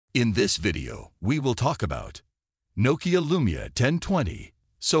In this video, we will talk about Nokia Lumia 1020,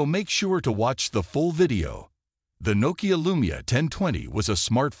 so make sure to watch the full video. The Nokia Lumia 1020 was a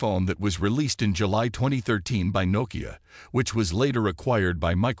smartphone that was released in July 2013 by Nokia, which was later acquired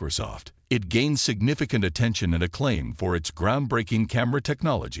by Microsoft. It gained significant attention and acclaim for its groundbreaking camera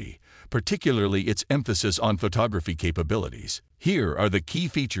technology, particularly its emphasis on photography capabilities. Here are the key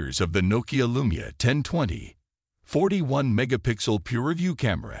features of the Nokia Lumia 1020. 41-megapixel pure-view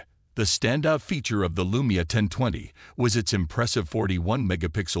camera. The standout feature of the Lumia 1020 was its impressive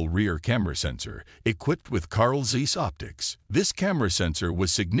 41-megapixel rear camera sensor, equipped with Carl Zeiss optics. This camera sensor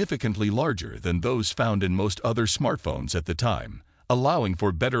was significantly larger than those found in most other smartphones at the time, allowing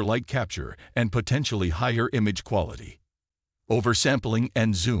for better light capture and potentially higher image quality. Oversampling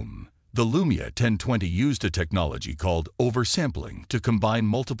and zoom. The Lumia 1020 used a technology called oversampling to combine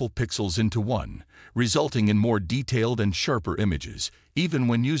multiple pixels into one, resulting in more detailed and sharper images, even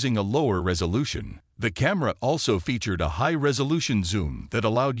when using a lower resolution. The camera also featured a high-resolution zoom that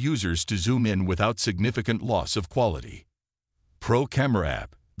allowed users to zoom in without significant loss of quality. Pro Camera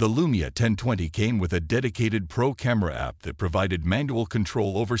App. The Lumia 1020 came with a dedicated Pro Camera app that provided manual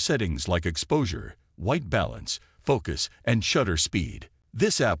control over settings like exposure, white balance, focus, and shutter speed.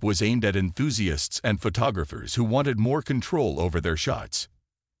 This app was aimed at enthusiasts and photographers who wanted more control over their shots.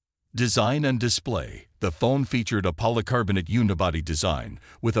 Design and display. The phone featured a polycarbonate unibody design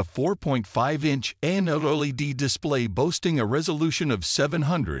with a 4.5-inch AMOLED display boasting a resolution of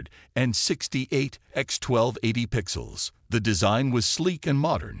 768 x 1280 pixels. The design was sleek and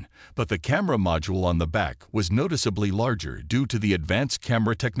modern, but the camera module on the back was noticeably larger due to the advanced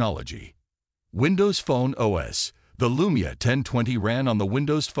camera technology. Windows Phone OS. The Lumia 1020 ran on the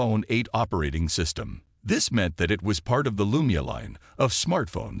Windows Phone 8 operating system. This meant that it was part of the Lumia line of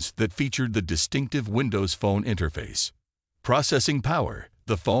smartphones that featured the distinctive Windows Phone interface. Processing power.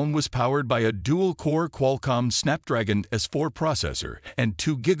 The phone was powered by a dual-core Qualcomm Snapdragon S4 processor and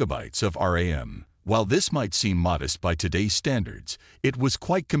 2 GB of RAM. While this might seem modest by today's standards, it was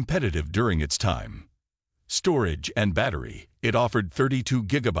quite competitive during its time. Storage and battery. It offered 32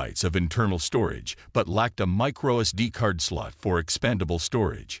 GB of internal storage, but lacked a microSD card slot for expandable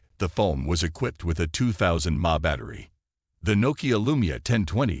storage. The phone was equipped with a 2000 mAh battery. The Nokia Lumia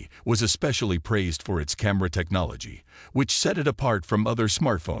 1020 was especially praised for its camera technology, which set it apart from other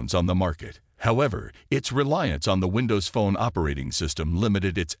smartphones on the market. However, its reliance on the Windows Phone operating system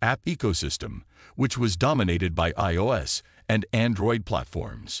limited its app ecosystem, which was dominated by iOS and Android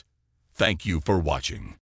platforms. Thank you for watching.